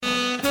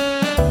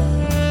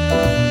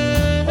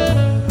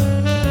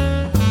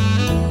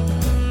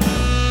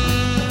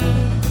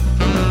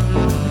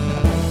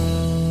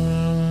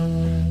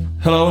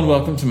Hello and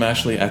welcome to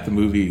Mashley at the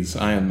Movies.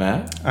 I am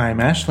Matt. I'm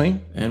Ashley.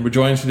 And we're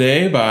joined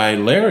today by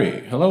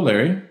Larry. Hello,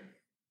 Larry.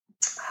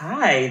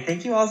 Hi.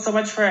 Thank you all so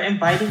much for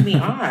inviting me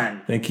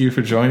on. Thank you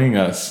for joining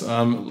us.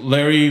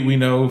 Larry, we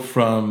know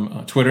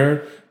from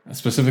Twitter,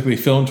 specifically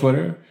Film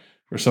Twitter,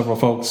 where several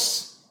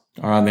folks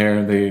are on there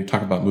and they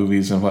talk about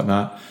movies and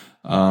whatnot.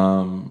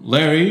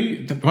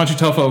 Larry, why don't you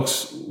tell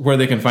folks where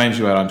they can find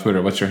you at on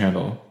Twitter? What's your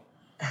handle?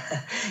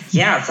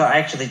 Yeah, so I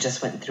actually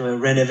just went through a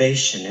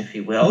renovation, if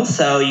you will.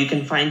 So you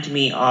can find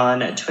me on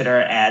Twitter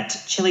at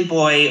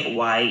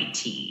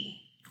ChiliBoyYT.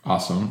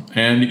 Awesome.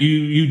 And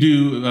you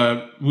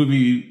do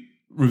movie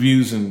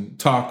reviews and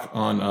talk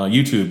on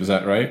YouTube, is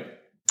that right?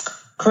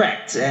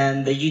 Correct.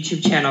 And the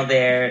YouTube channel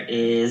there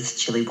is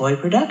Chili Boy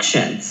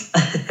Productions.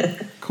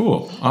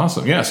 Cool.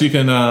 Awesome. Yeah, so you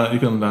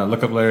can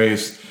look up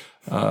Larry's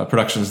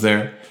productions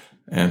there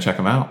and check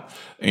them out.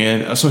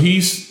 And so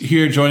he's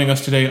here joining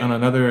us today on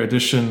another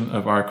edition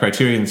of our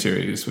Criterion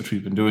series, which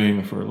we've been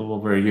doing for a little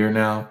over a year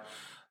now.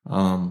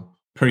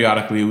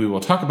 Periodically, we will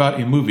talk about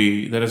a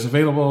movie that is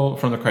available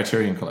from the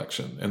Criterion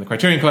Collection. And the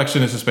Criterion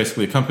Collection is just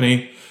basically a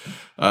company.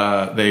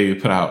 They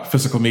put out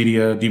physical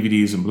media,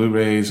 DVDs and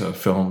Blu-rays of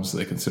films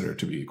they consider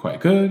to be quite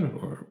good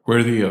or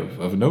worthy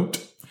of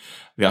note.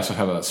 They also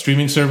have a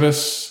streaming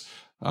service,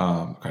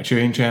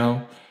 Criterion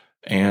Channel.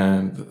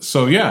 And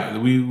so, yeah,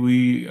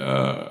 we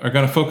are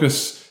going to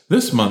focus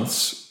this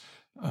month's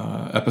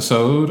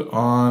episode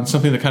on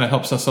something that kind of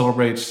helps us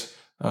celebrate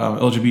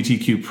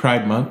LGBTQ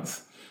Pride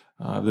Month.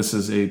 This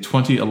is a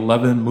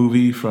 2011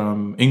 movie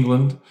from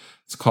England.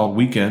 It's called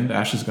Weekend.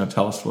 Ashley's going to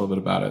tell us a little bit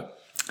about it.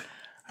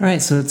 All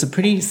right, so it's a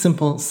pretty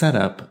simple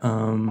setup.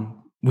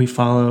 We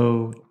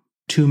follow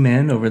two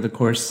men over the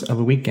course of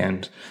a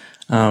weekend.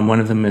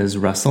 One of them is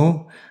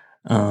Russell,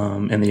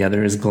 and the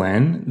other is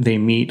Glenn. They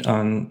meet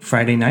on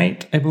Friday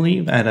night, I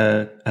believe, at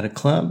a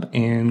club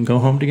and go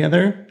home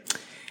together.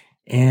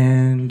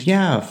 And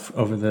yeah,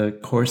 over the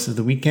course of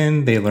the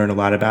weekend, they learn a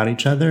lot about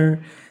each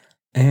other,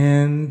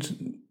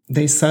 and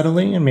they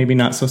subtly and maybe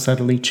not so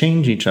subtly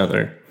change each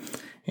other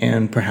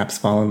and perhaps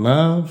fall in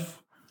love.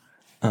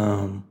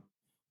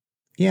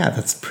 Yeah,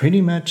 that's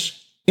pretty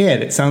much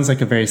it. It sounds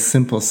like a very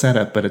simple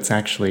setup, but it's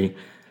actually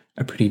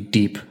a pretty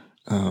deep,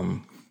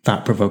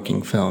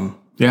 thought-provoking film.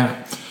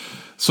 Yeah.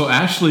 So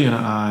Ashley and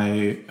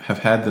I have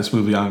had this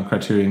movie on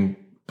Criterion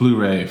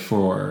Blu-ray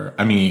for,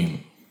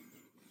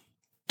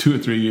 2 or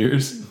 3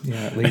 years.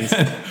 Yeah, at least.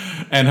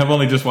 And have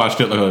only just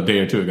watched it like a day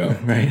or two ago.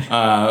 Right.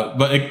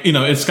 But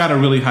it's got a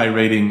really high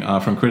rating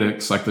from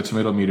critics. Like the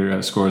Tomato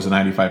Meter scores a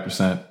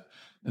 95%,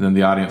 and then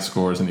the audience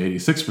scores an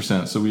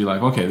 86%. So we're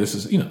like, okay, this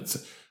is, it's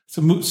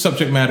a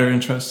subject matter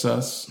interests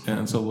us,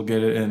 and so we'll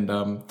get it. And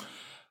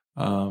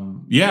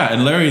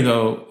and Larry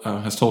though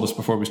has told us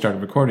before we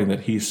started recording that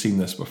he's seen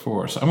this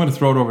before. So I'm going to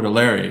throw it over to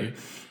Larry.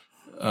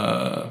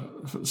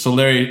 So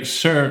Larry,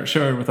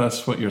 share with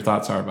us what your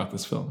thoughts are about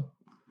this film.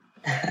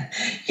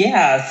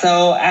 Yeah,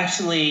 so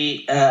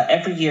actually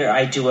every year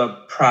I do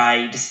a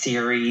Pride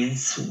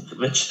series,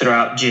 which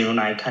throughout June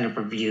I kind of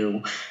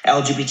review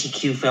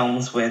LGBTQ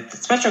films with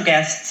special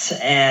guests,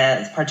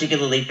 and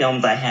particularly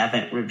films I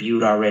haven't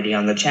reviewed already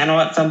on the channel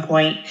at some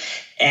point.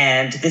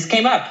 And this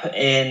came up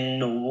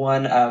in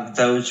one of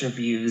those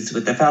reviews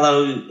with a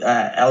fellow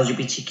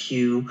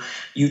LGBTQ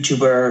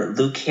YouTuber,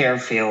 Luke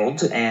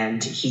Harefield,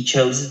 and he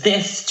chose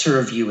this to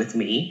review with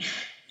me.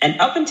 And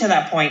up until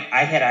that point,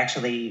 I had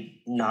actually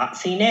not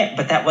seen it,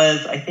 but that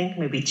was, I think,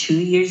 maybe 2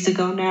 years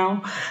ago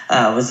now,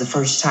 was the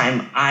first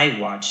time I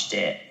watched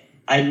it.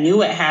 I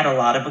knew it had a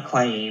lot of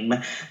acclaim,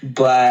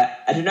 but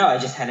I don't know, I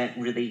just hadn't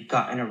really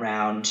gotten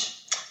around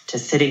to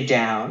sitting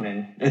down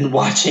and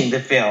watching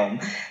the film.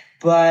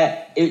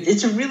 But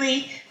it's a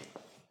really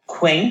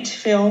quaint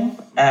film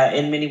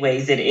in many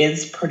ways. It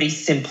is pretty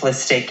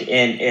simplistic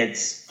in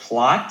its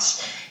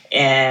plot.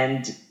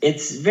 And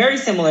it's very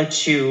similar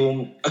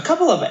to a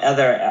couple of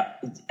other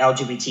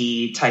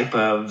LGBT type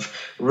of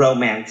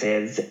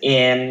romances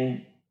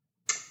in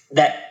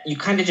that you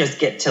kind of just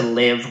get to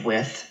live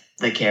with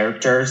the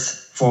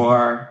characters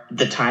for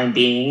the time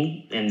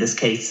being, in this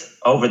case,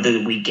 over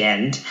the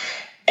weekend,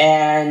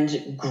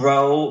 and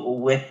grow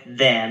with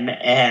them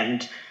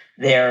and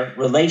their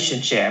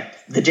relationship.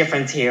 The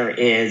difference here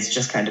is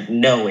just kind of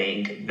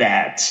knowing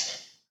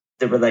that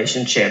the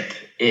relationship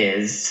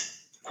is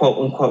quote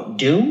unquote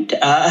doomed.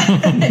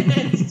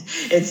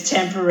 It's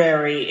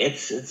temporary.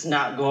 It's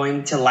not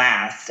going to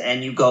last.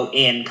 And you go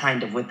in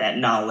kind of with that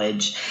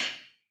knowledge.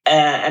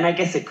 And I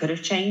guess it could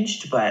have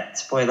changed, but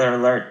spoiler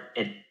alert,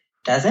 it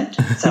doesn't.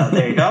 So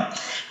there you go.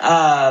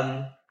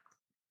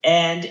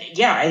 And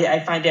yeah, I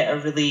find it a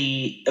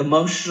really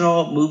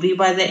emotional movie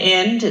by the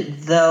end,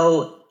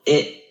 though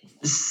it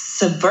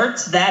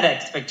subverts that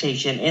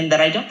expectation in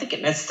that I don't think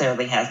it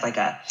necessarily has like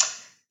a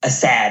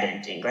sad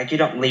ending. Like you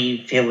don't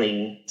leave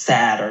feeling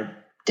sad or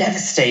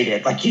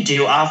devastated like you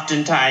do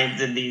oftentimes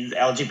in these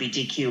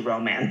LGBTQ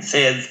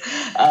romances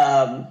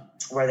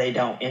where they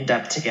don't end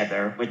up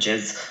together, which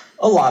is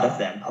a lot of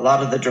them. A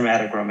lot of the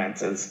dramatic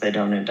romances, they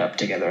don't end up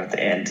together at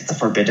the end. It's a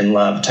forbidden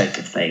love type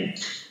of thing.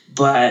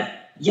 But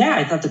yeah,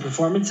 I thought the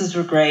performances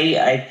were great.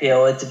 I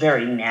feel it's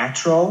very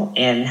natural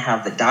in how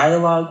the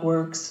dialogue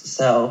works.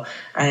 So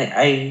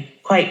I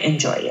quite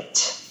enjoy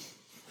it.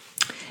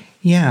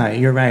 Yeah,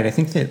 you're right. I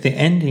think that the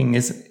ending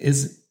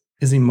is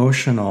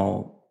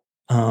emotional,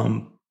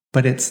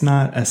 but it's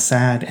not a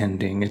sad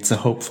ending. It's a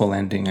hopeful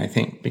ending, I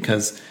think,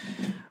 because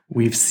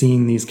we've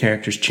seen these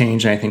characters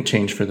change, and I think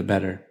change for the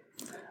better,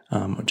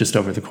 just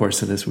over the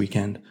course of this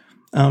weekend.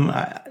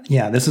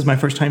 This is my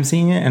first time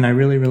seeing it, and I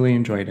really, really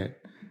enjoyed it.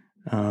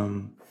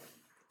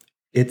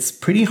 It's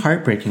pretty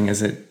heartbreaking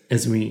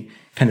as we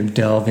kind of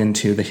delve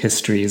into the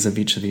histories of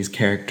each of these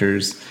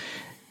characters,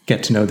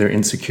 get to know their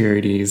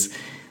insecurities.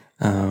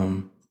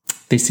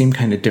 They seem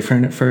kind of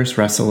different at first.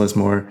 Russell is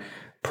more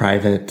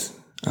private.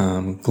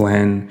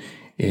 Glenn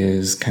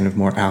is kind of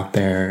more out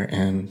there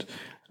and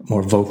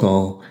more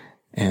vocal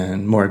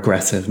and more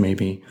aggressive,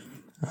 maybe.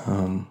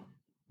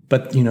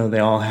 But they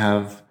all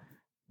have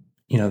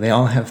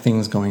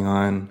things going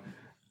on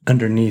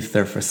underneath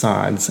their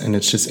facades, and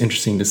it's just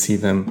interesting to see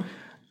them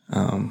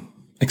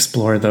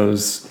explore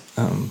those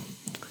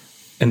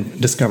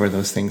and discover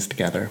those things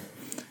together.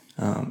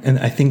 And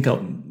I think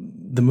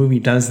the movie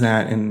does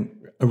that in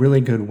a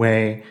really good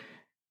way,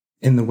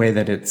 in the way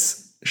that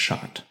it's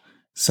shot.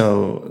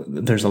 So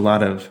there's a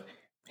lot of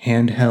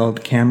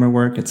handheld camera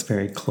work. It's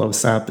very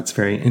close up. It's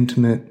very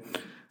intimate,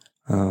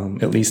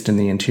 at least in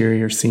the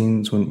interior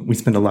scenes when we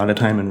spend a lot of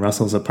time in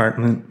Russell's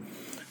apartment.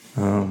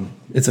 I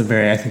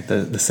think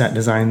the set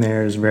design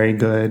there is very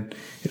good.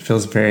 It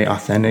feels very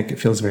authentic. It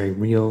feels very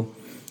real.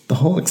 The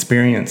whole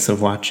experience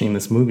of watching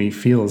this movie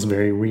feels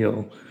very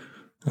real.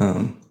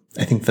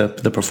 I think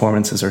the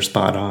performances are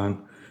spot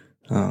on.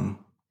 And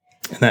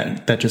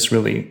that just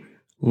really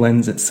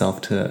lends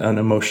itself to an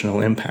emotional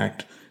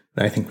impact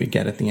that I think we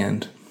get at the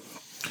end.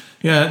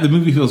 Yeah, the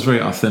movie feels very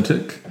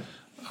authentic.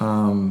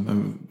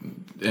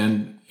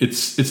 And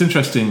it's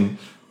interesting.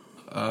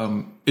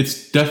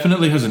 It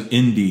definitely has an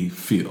indie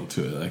feel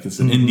to it. Like it's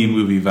an indie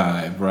movie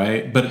vibe,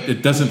 right? But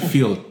it doesn't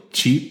feel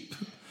cheap.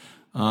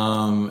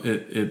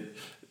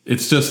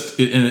 It's just,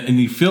 and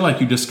you feel like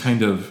you're just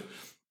kind of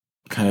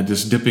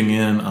just dipping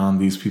in on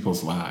these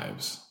people's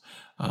lives,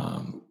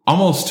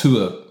 almost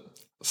to a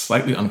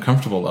slightly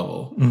uncomfortable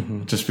level,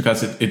 just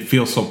because it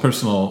feels so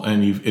personal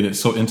and it's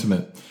so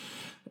intimate.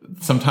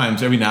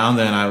 Sometimes every now and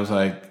then I was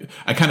like,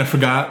 I kind of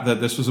forgot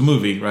that this was a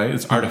movie, right?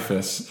 It's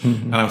artifice.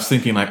 And I was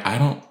thinking like, I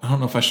don't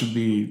know if I should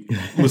be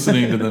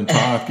listening to them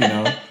talk,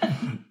 and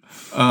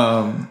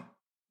I'm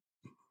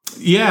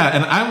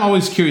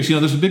always curious,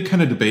 there's a big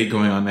kind of debate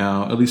going on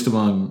now, at least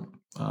among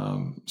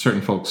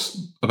certain folks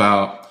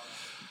about,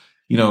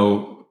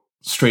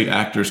 straight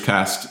actors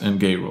cast in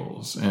gay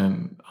roles.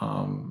 And,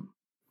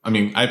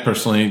 I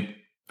personally,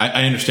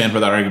 I understand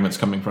where that argument's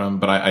coming from,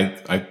 but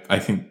I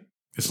think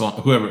it's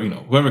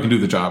whoever can do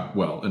the job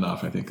well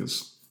enough, I think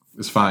is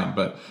fine.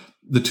 But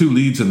the two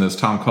leads in this,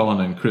 Tom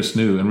Cullen and Chris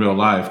New, in real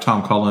life,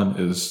 Tom Cullen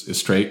is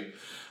straight.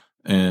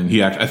 And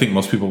I think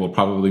most people will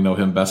probably know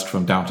him best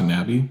from Downton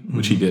Abbey,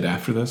 which he did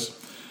after this.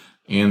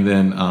 And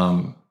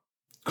then,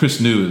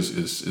 Chris New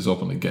is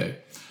openly gay.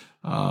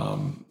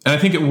 And I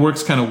think it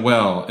works kind of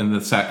well in the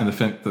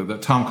fact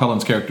that Tom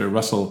Cullen's character,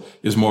 Russell,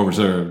 is more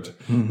reserved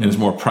and is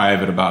more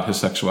private about his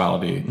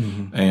sexuality.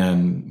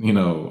 And,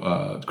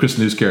 Chris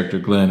New's character,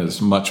 Glenn,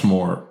 is much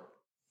more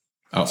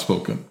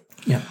outspoken.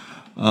 Yeah.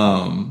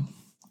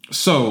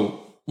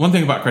 So one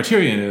thing about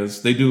Criterion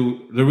is they're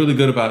really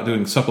good about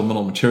doing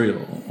supplemental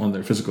material on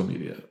their physical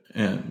media.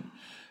 And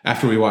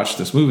after we watched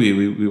this movie,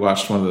 we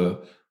watched one of the,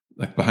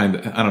 I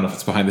don't know if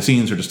it's behind the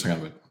scenes or just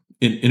kind of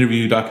an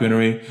interview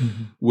documentary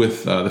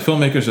with the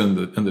filmmakers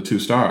and the two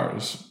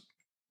stars.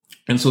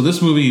 And so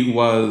this movie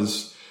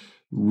was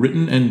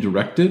written and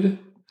directed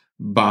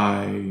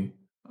by,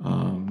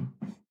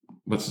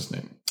 what's his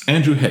name?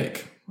 Andrew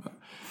Haigh,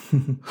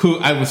 who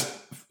I was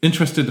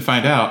interested to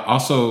find out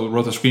also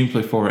wrote the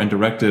screenplay for and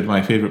directed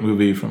my favorite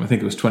movie from, I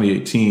think it was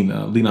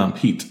 2018, Lean on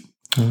Pete.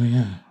 Oh,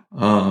 yeah.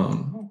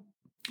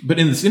 But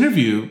in this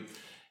interview,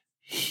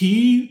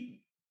 he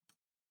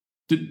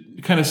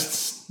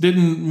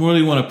didn't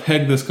really want to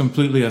peg this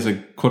completely as a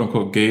quote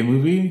unquote gay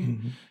movie.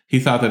 He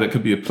thought that it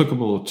could be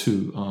applicable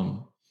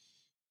to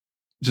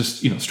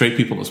just straight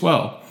people as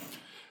well,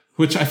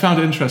 which I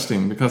found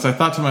interesting because I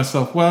thought to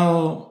myself,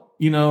 well,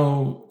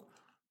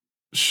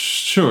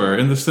 sure,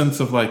 in the sense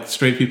of like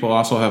straight people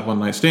also have one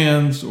night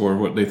stands or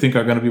what they think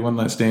are going to be one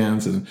night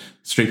stands, and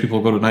straight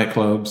people go to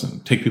nightclubs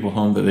and take people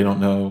home that they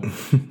don't know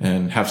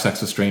and have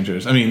sex with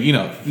strangers.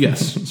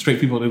 Yes, straight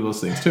people do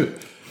those things too.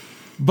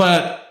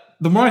 But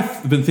the more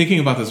I've been thinking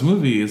about this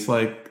movie, it's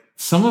like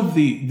some of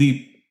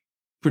the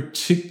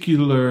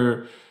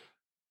particular,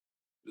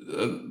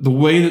 the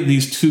way that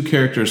these two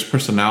characters'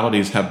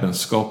 personalities have been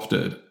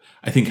sculpted,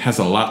 I think has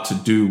a lot to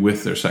do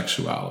with their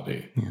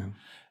sexuality. Yeah.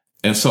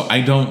 And so I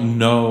don't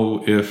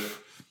know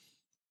if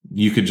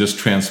you could just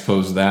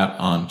transpose that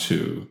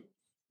onto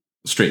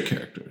straight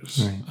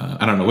characters. Right.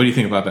 I don't know. What do you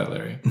think about that,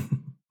 Larry?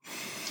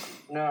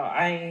 No,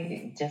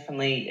 I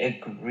definitely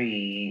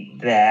agree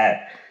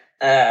that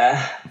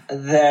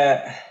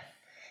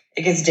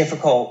it gets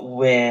difficult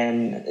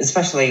when,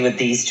 especially with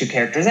these two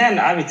characters, and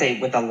I would say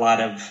with a lot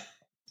of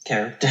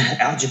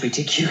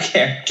LGBTQ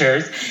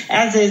characters,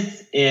 as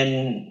is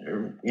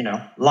in,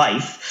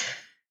 life,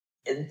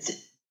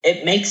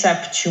 it makes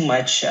up too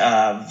much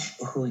of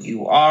who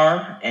you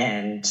are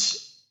and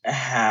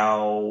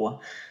how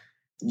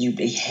you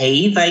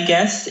behave, I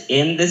guess,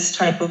 in this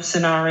type of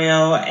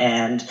scenario.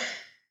 And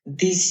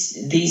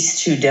these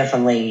two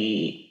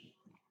definitely,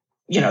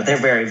 they're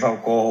very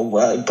vocal.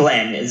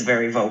 Glenn is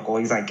very vocal.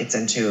 He's like, gets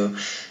into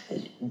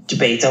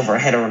debates over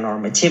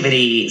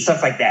heteronormativity,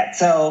 stuff like that.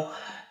 So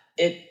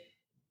I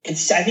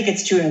think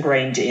it's too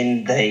ingrained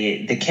in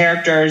the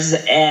characters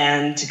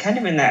and kind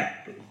of in that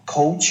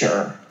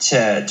culture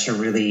to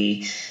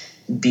really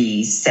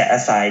be set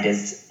aside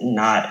as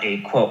not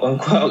a quote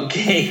unquote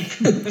gay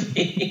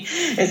movie.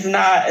 It's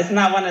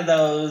not one of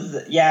those,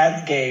 yeah,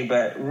 it's gay,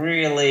 but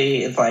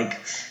really it's like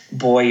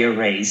Boy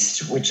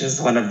Erased, which is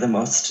one of the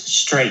most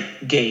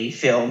straight gay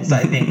films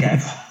I think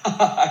I've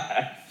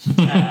watched.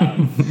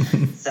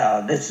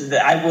 So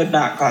I would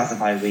not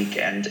classify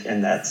Weekend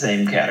in that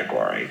same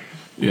category.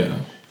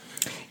 Yeah.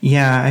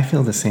 Yeah, I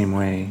feel the same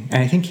way.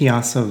 And I think he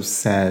also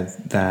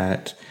said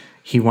that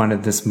he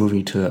wanted this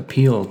movie to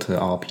appeal to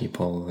all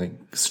people, like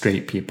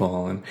straight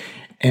people.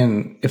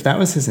 And if that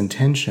was his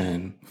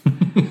intention,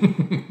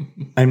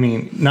 I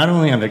mean, not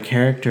only are the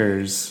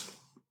characters,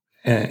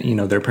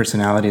 their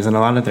personalities and a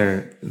lot of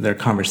their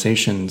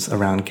conversations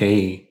around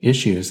gay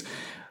issues,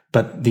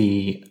 but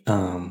the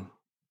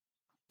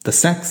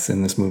sex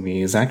in this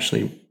movie is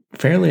actually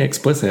fairly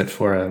explicit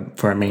for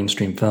a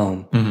mainstream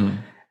film. Mm-hmm.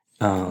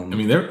 I'm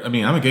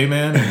a gay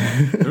man.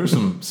 There was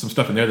some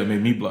stuff in there that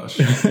made me blush.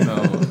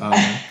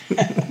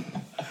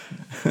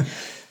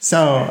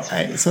 So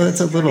it's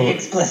a little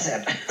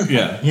explicit.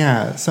 Yeah.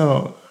 Yeah.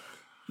 So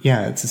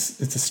yeah, it's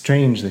a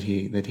strange that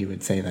he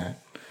would say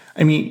that.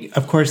 I mean,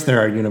 of course, there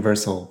are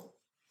universal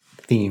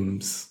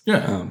themes.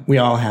 Yeah. We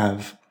all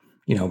have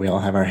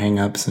our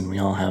hang-ups, and we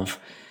all have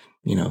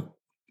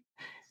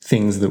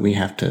things that we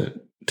have to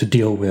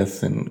deal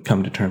with and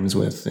come to terms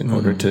with in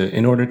order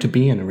to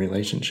be in a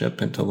relationship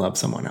and to love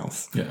someone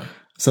else. Yeah.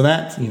 So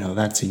that's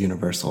a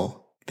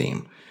universal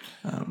theme.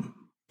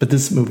 But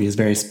this movie is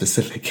very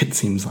specific, it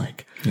seems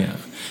like. Yeah.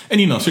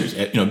 And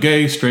seriously,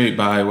 gay, straight,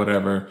 bi,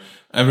 whatever,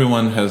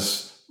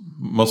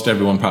 most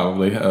everyone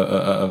probably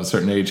of a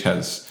certain age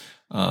has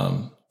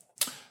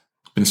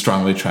been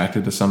strongly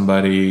attracted to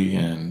somebody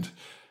and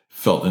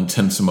felt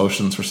intense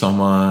emotions for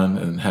someone,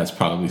 and has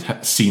probably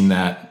seen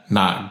that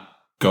not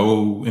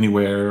go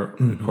anywhere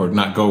or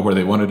not go where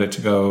they wanted it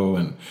to go,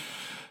 and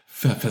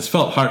has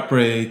felt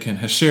heartbreak and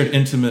has shared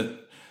intimate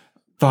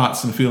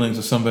thoughts and feelings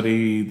with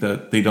somebody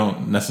that they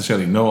don't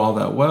necessarily know all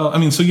that well. I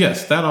mean, so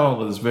yes, that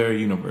all is very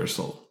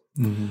universal.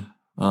 Mm-hmm.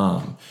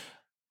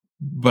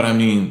 But I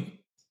mean,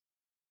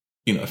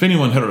 if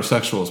anyone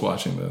heterosexual is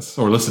watching this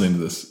or listening to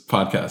this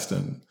podcast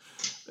and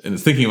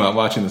is thinking about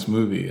watching this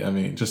movie, I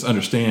mean, just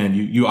understand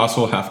you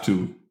also have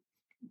to,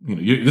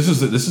 this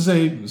is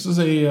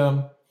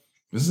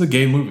a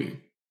gay movie.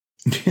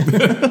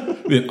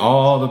 In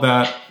all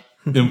that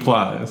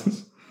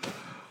implies.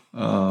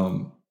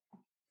 In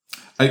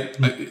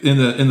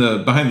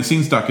the behind the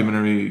scenes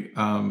documentary,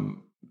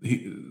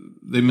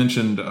 they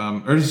mentioned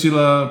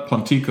Ursula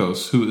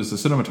Plantikos, who is the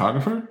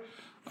cinematographer,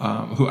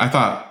 who I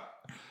thought,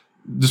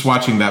 just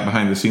watching that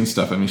behind the scenes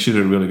stuff, I mean, she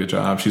did a really good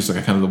job. She's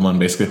like kind of the one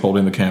basically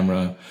holding the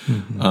camera,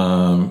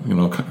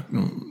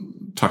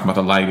 talking about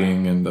the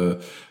lighting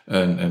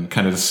and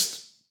kind of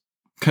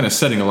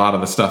setting a lot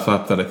of the stuff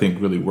up that I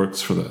think really works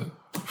for the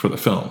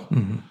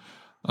film.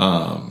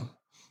 Mm-hmm.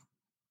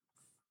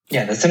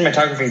 Yeah, the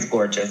cinematography is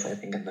gorgeous, I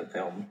think, in the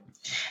film.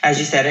 As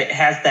you said, it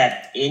has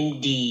that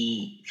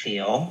indie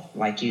feel.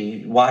 Like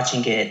you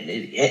watching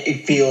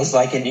it feels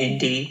like an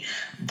indie,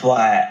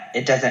 but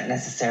it doesn't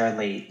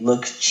necessarily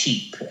look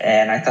cheap.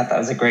 And I thought that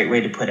was a great way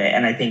to put it.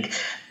 And I think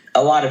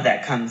a lot of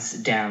that comes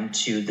down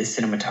to the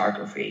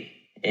cinematography.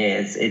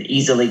 Is it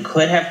easily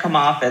could have come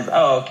off as,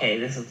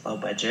 this is low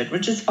budget,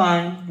 which is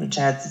fine, which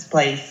has its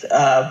place.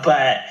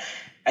 But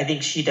I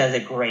think she does a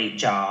great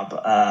job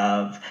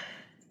of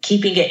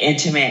keeping it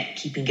intimate,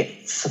 keeping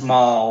it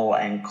small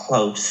and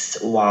close,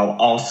 while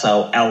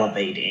also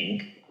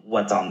elevating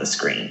what's on the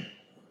screen.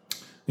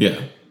 Yeah.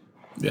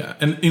 Yeah.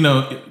 And,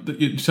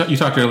 you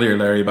talked earlier,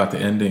 Larry, about the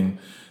ending,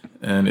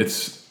 and I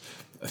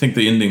think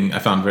the ending I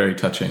found very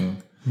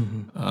touching.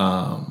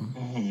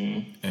 Mm-hmm.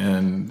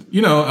 And,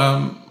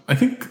 I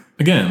think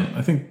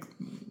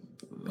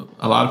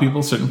a lot of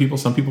people,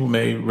 some people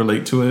may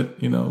relate to it.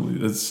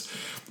 It's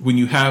when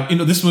you have,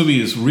 this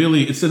movie is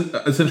really, it's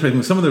interesting.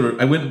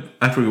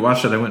 After we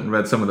watched it, I went and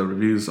read some of the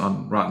reviews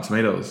on Rotten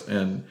Tomatoes,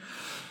 and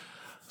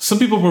some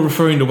people were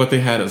referring to what they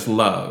had as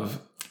love.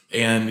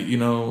 And,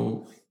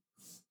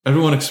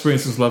 everyone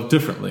experiences love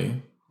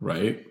differently,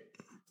 right?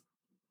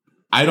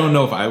 I don't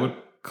know if I would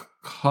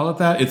call it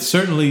that. It's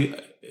certainly,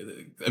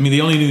 they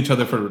only knew each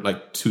other for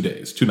like 2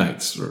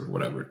 nights or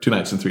whatever, 2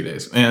 nights and 3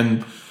 days.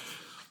 And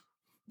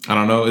I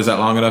don't know, is that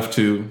long enough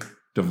to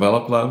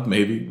develop love?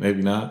 Maybe,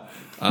 maybe not.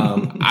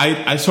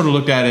 I sort of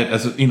looked at it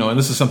as, you know, and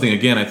this is something,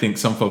 again, I think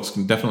some folks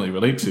can definitely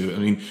relate to. I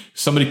mean,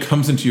 somebody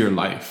comes into your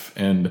life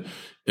and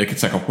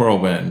it's like a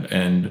whirlwind,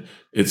 and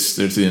there's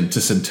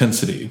this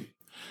intensity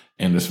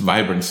and this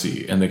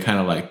vibrancy, and they kind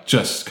of like,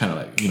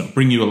 you know,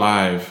 bring you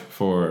alive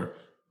for,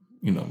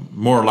 you know,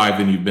 more alive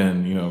than you've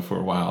been, you know, for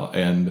a while.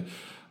 And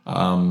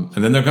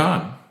then they're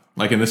gone.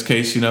 Like in this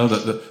case, you know,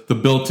 the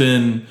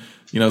built-in,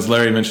 you know, as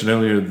Larry mentioned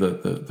earlier,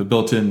 the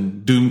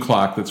built-in doom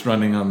clock that's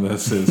running on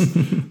this is,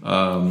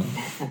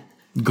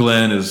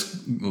 Glenn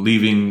is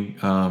leaving,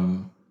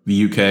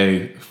 the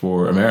UK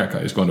for America.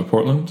 He's going to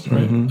Portland,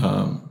 right?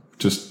 Mm-hmm.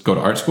 Just go to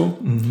art school.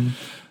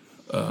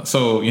 Mm-hmm.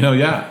 So, you know,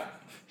 yeah,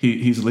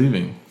 he's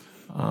leaving.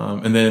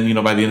 And then, you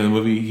know, by the end of the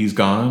movie, he's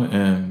gone,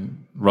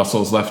 and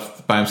Russell's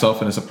left by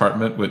himself in his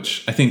apartment,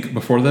 which I think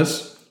before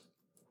this,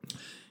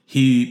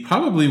 he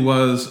probably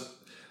was,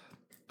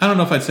 I don't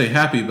know if I'd say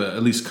happy, but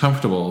at least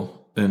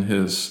comfortable in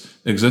his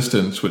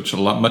existence, which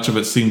much of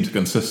it seemed to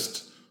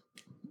consist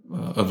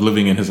of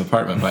living in his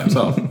apartment by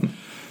himself.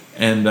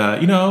 And,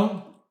 you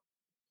know,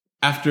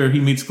 after he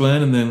meets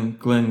Glenn and then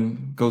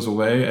Glenn goes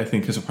away, I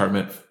think his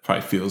apartment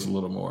probably feels a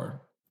little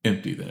more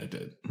empty than it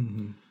did.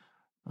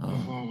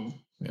 Mm-hmm.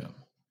 Yeah.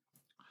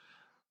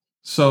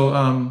 So,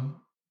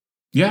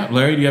 yeah,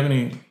 Larry, do you have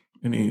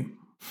any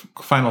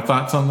final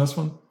thoughts on this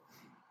one?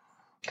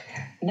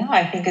 No,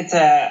 I think it's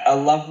a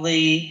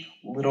lovely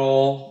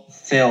little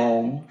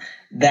film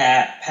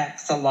that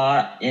packs a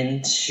lot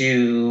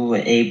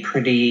into a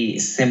pretty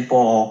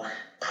simple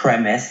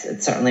premise.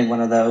 It's certainly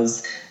one of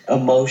those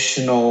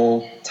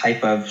emotional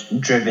type of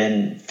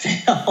driven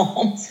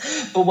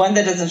films, but one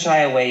that doesn't shy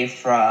away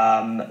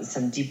from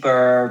some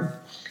deeper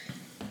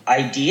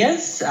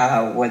ideas,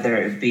 whether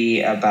it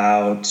be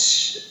about,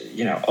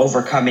 you know,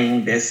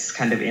 overcoming this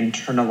kind of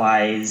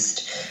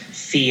internalized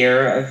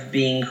fear of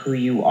being who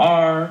you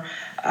are,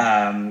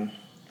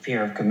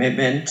 fear of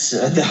commitment.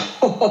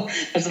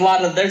 There's a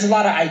lot of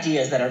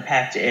ideas that are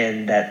packed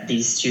in that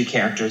these two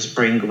characters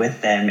bring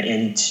with them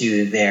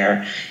into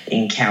their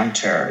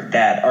encounter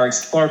that are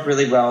explored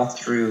really well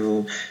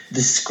through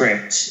the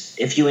script.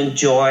 If you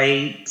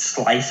enjoy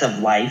slice of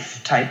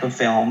life type of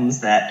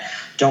films that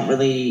don't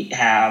really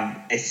have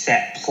a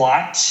set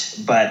plot,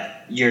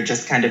 but you're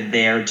just kind of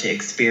there to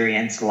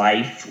experience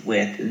life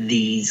with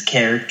these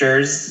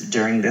characters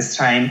during this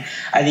time,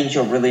 I think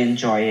you'll really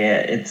enjoy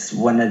it. It's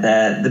one of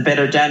the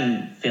better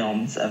done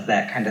films of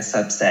that kind of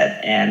subset.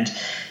 And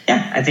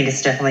yeah, I think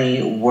it's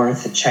definitely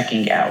worth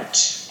checking out.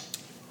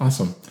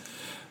 Awesome.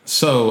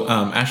 So,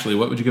 Ashley,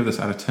 what would you give this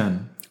out of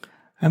 10?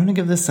 I'm going to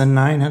give this a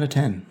 9 out of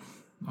 10.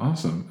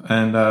 Awesome.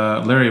 And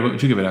Larry, what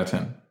would you give it out of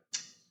 10?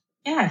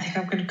 Yeah, I think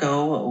I'm going to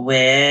go with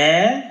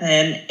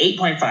an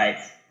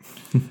 8.5.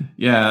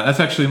 Yeah, that's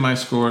actually my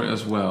score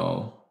as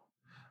well.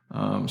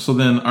 So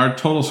then our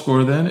total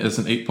score then is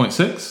an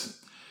 8.6.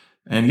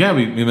 And yeah,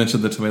 we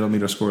mentioned the tomato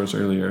meter scores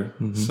earlier.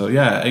 Mm-hmm. So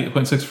yeah,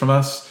 8.6 from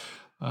us.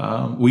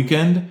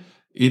 Weekend.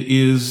 It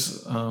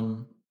is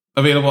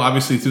available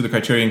obviously through the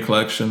Criterion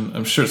Collection.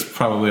 I'm sure it's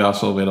probably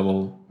also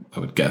available, I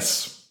would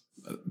guess,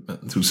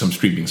 through some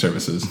streaming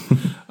services.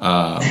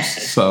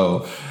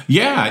 So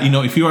yeah, you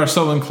know, if you are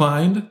so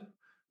inclined,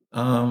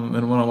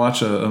 and want to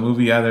watch a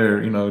movie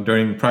either, you know,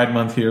 during Pride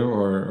Month here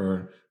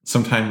or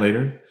sometime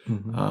later,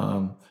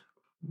 mm-hmm.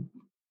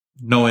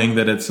 Knowing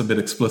that it's a bit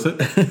explicit,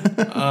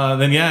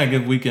 then yeah,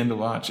 give Weekend to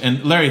watch.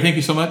 And Larry, thank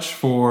you so much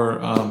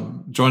for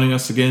joining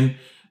us again,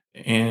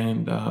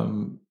 and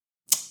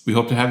we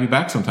hope to have you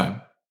back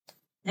sometime.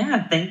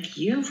 Yeah, thank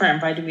you for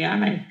inviting me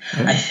on.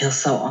 I feel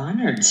so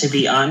honored to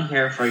be on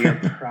here for your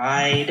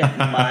Pride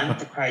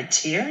Month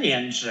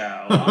Criterion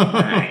show. All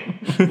right.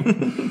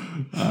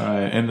 All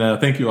right.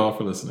 And thank you all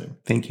for listening.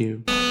 Thank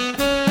you.